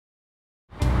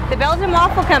the Belgian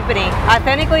Waffle Company,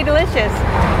 authentically delicious.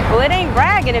 Well, it ain't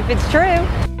bragging if it's true.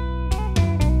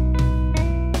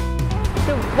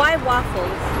 So why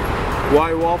waffles?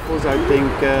 Why waffles? I think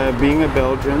being a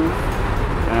Belgian,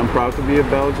 I'm proud to be a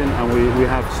Belgian, and we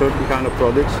have certain kind of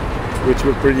products which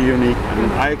were pretty unique.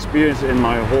 And I experienced in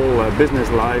my whole business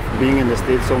life, being in the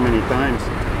States so many times,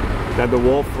 that the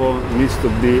waffle needs to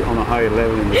be on a higher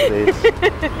level in the States.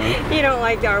 You don't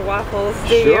like our waffles,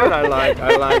 do you? Sure, I like,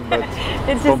 but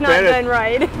it's just not done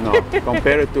right. No,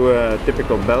 compared to a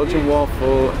typical Belgian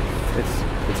waffle,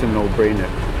 it's a no-brainer.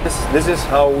 This is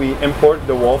how we import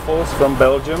the waffles from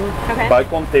Belgium by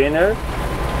container.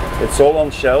 It's all on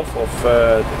shelf of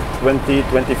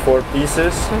 20-24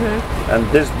 pieces, and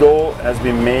this dough has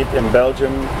been made in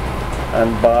Belgium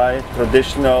and by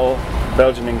traditional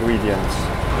Belgian ingredients.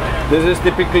 This is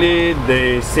typically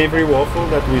the savory waffle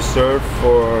that we serve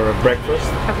for breakfast.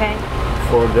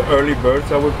 For the early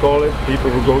birds, I would call it. People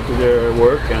who go to their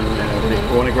work and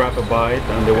they want to grab a bite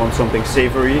and they want something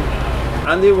savory.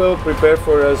 And they will prepare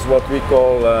for us what we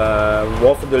call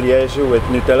Waffle de Liége with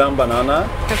Nutella and banana.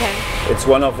 It's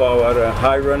one of our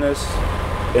high runners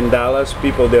in Dallas.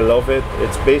 People, they love it.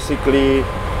 It's basically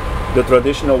the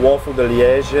traditional Waffle de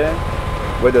Liége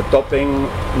with the topping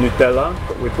Nutella.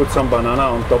 We put some banana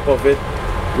on top of it,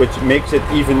 which makes it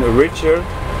even richer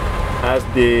as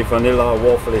the vanilla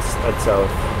waffle itself.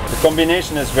 The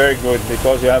combination is very good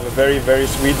because you have a very, very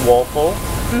sweet waffle,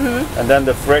 and then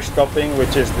the fresh topping,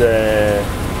 which is the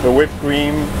whipped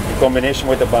cream, in combination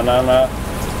with the banana,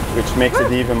 which makes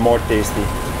it even more tasty.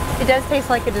 It does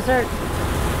taste like a dessert.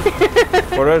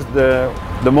 For us,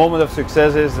 the moment of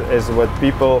success is what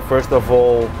people, first of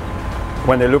all,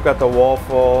 when they look at the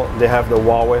waffle, they have the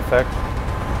wow effect.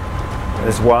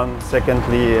 Is one.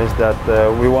 Secondly, is that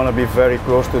we want to be very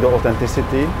close to the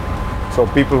authenticity. So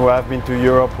people who have been to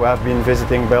Europe, who have been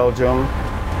visiting Belgium,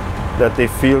 that they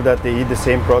feel that they eat the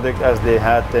same product as they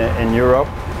had in Europe.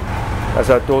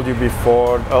 As I told you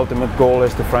before, the ultimate goal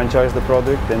is to franchise the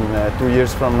product in 2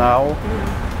 years from now.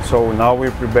 So now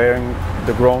we're preparing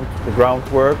the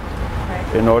groundwork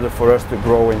in order for us to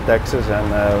grow in Texas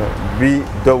and be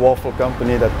the waffle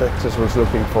company that Texas was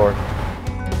looking for.